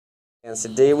And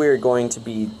today we are going to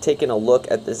be taking a look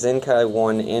at the Zenkai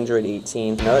 1 Android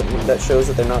 18. Now that shows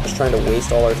that they're not just trying to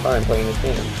waste all our time playing this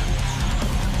game.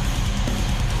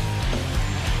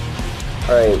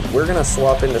 Alright, we're gonna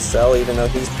swap into Cell even though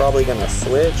he's probably gonna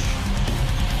switch.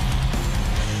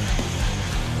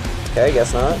 Okay,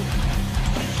 guess not.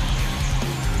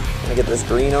 Gonna get this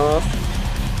green off.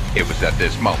 It was at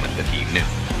this moment that he knew.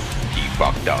 He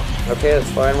fucked up. Okay,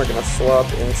 that's fine. We're gonna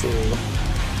swap into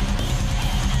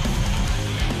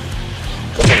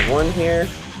one here.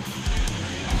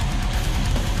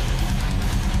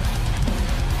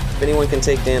 If anyone can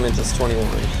take damage, it's 21.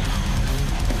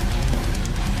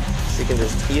 She can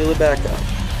just heal it back up.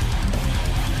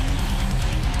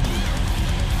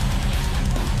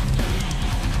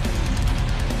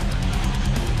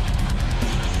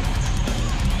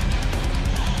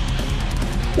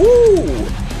 Woo!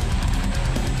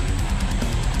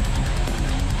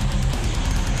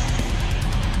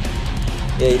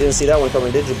 Yeah, you didn't see that one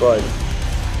coming, did you, bud?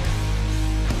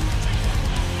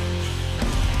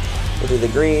 We'll do the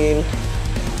green,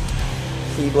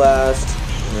 Key Blast,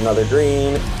 and another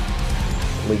green.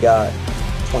 We got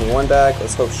 21 back.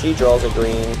 Let's hope she draws a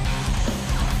green.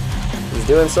 He's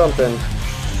doing something.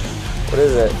 What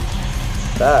is it?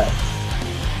 That.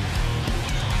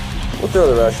 We'll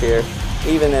throw the rush here,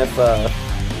 even if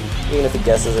he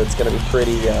guesses it's gonna be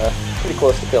pretty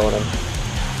close to killing him.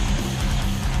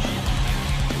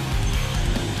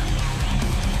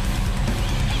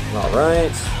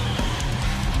 Alright.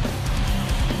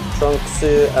 Trunks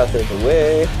out of the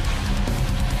way.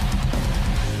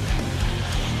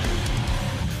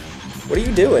 What are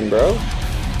you doing, bro?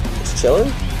 Just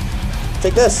chilling?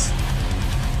 Take this!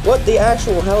 What the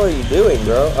actual hell are you doing,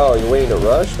 bro? Oh, you're waiting to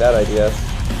rush? Bad idea.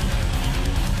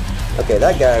 Okay,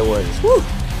 that guy was... Woo!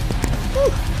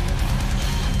 Woo!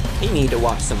 He need to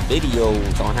watch some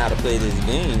videos on how to play this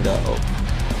game, though.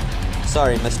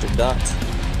 Sorry, Mr. Dot.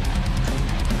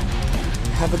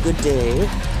 Have a good day.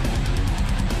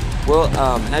 Well,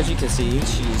 as you can see,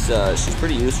 she's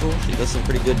pretty useful. She does some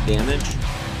pretty good damage,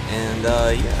 and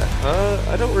yeah,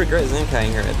 I don't regret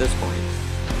Zenkaiing her at this point.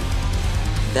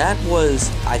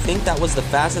 I think that was the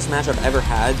fastest match I've ever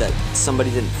had that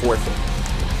somebody didn't forfeit.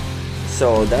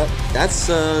 So that's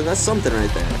something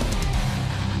right there.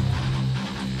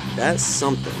 That's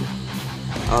something.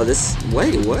 Oh,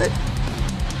 wait, what?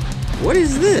 What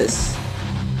is this?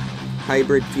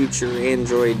 Hybrid future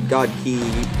android god key.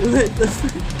 What the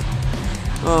frick?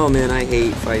 Oh man, I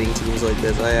hate fighting teams like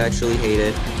this. I actually hate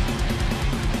it.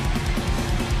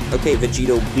 Okay,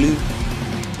 Vegito Blue,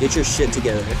 get your shit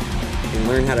together and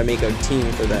learn how to make a team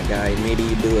for that guy. Maybe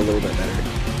you do a little bit better.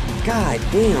 God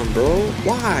damn, bro.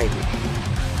 Why?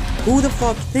 Who the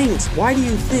fuck thinks? Why do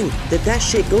you think that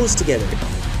shit goes together?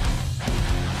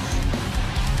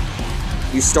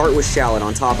 You start with Shallot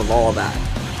on top of all that.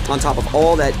 On top of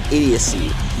all that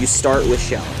idiocy, you start with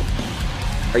Shallot.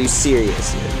 Are you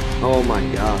serious, dude? Oh my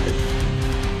god.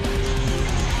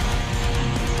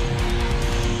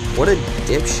 What a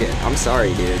dipshit. I'm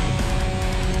sorry, dude.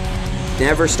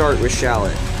 Never start with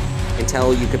Shallot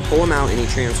until you can pull him out and he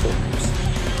transforms.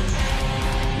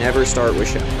 Never start with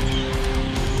Shallot.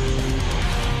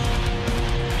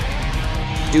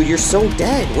 Dude, you're so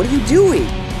dead. What are you doing?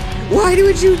 Why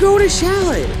would you go to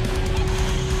Shallot?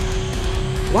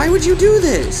 Why would you do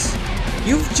this?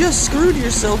 You've just screwed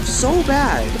yourself so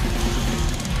bad.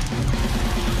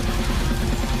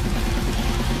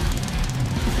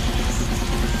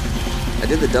 I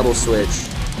did the double switch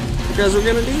because we're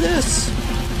gonna do this.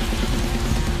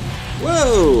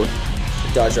 Whoa!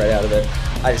 Dodged right out of it.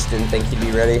 I just didn't think he'd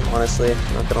be ready, honestly.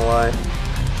 I'm not gonna lie.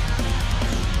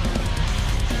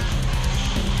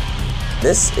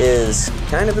 This is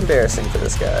kind of embarrassing for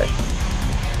this guy.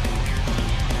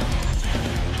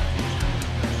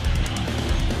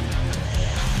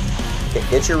 Okay,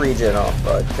 get your regen off,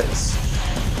 bud, because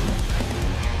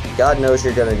God knows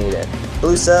you're gonna need it.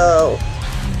 Blue cell!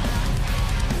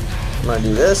 I'm gonna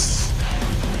do this.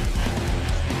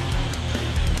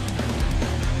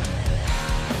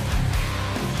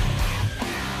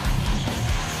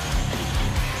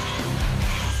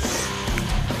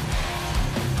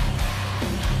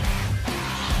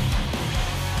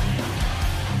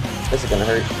 This is gonna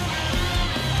hurt.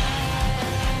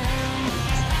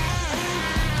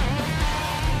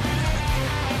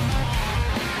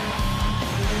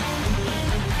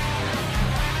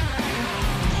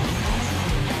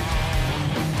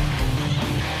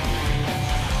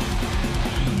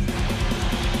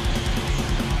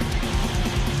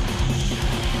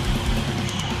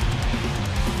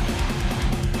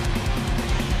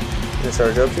 Gonna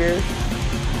charge up here.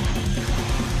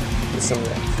 Get some of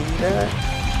that key back.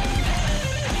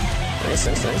 Nice,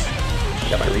 nice, nice.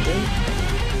 Got my regen.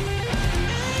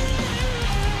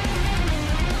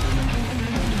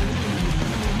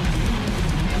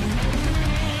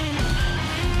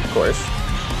 Of course.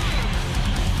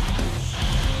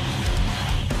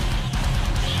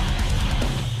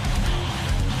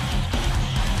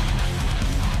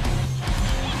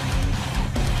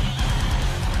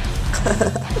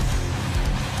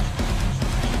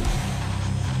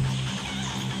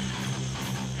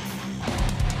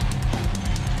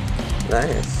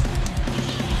 Nice.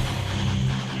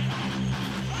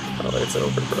 Oh, it's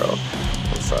over, bro.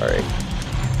 I'm sorry.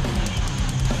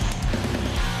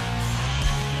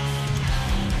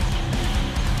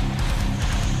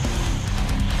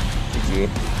 GG.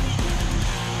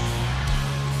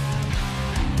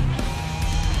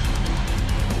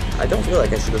 I don't feel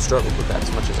like I should have struggled with that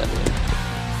as much as I did.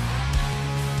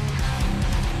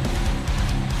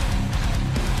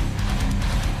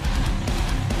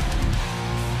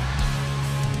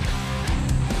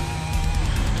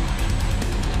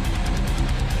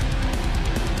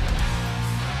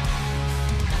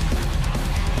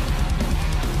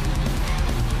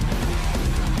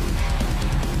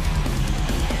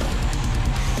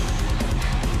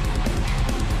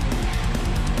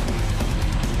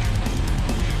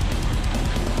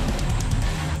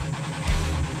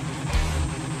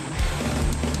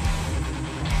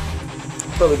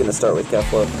 Probably gonna start with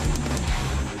Kefla.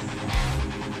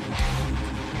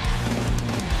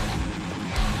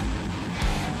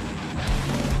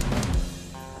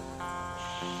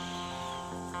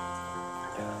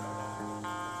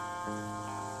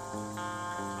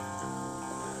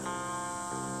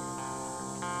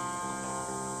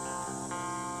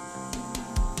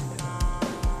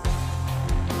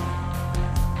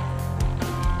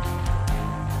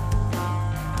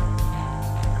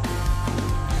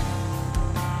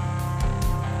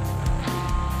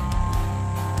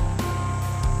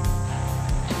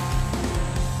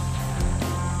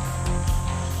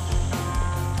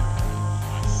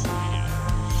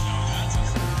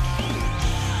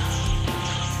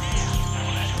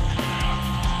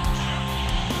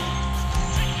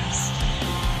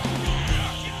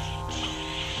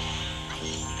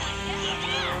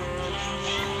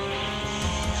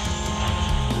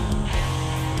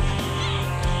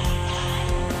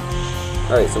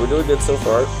 Alright, so we're doing good so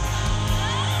far.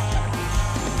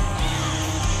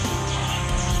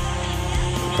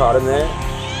 Caught him there.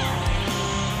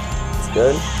 It's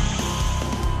good.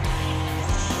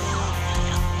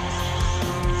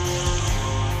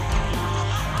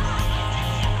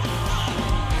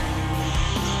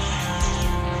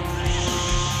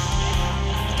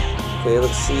 Okay,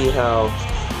 let's see how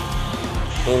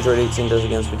Android 18 does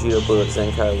against Vegeta Blue at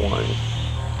Zenkai 1.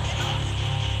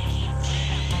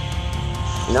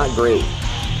 Not great,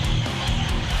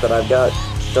 but I've got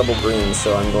double green,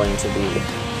 so I'm going to be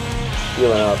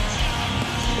healing up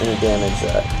any damage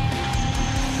that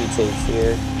he takes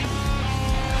here.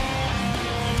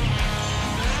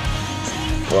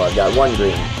 Well, I've got one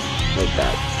green, like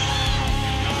that.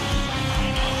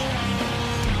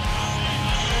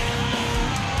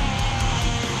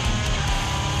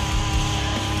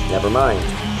 Never mind,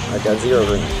 I've got 0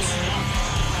 greens.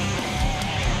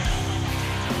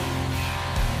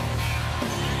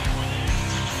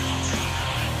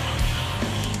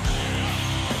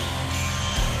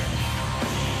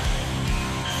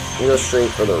 We go straight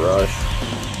for the rush.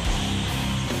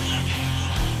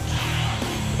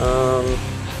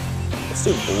 Let's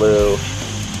do blue.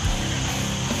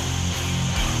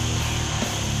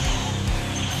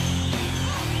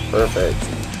 Perfect.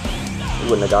 We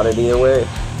wouldn't have got it either way.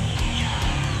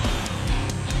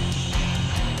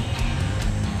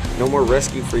 No more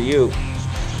rescue for you.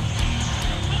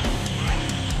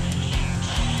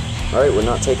 Alright, we're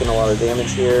not taking a lot of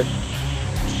damage here.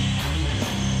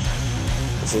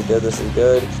 This is good, this is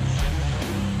good.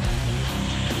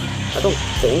 I don't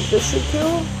think this should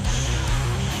kill.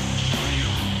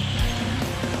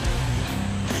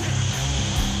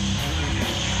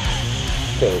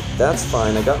 Okay, that's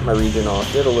fine. I got my regen off,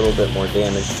 did a little bit more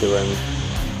damage to him.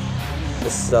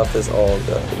 This stuff is all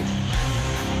good.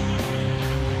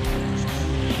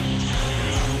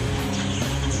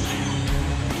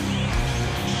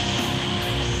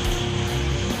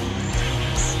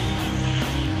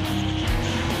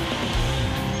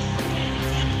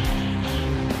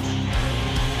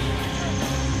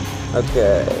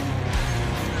 Okay.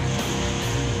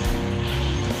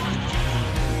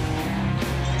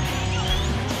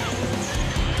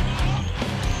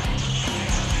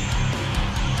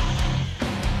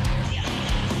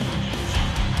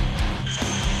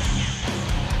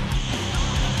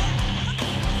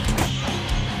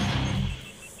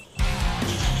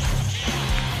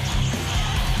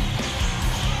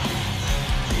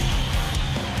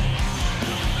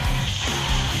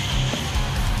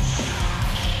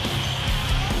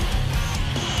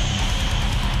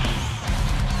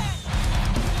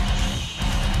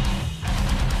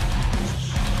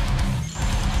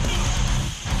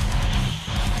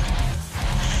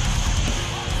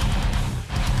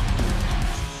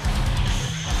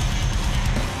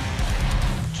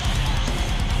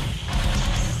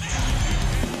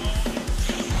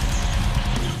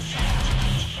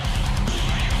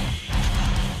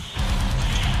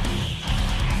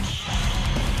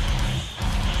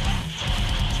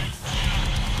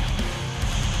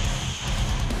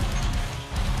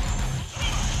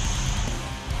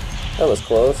 That was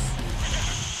close.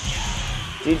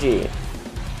 GG.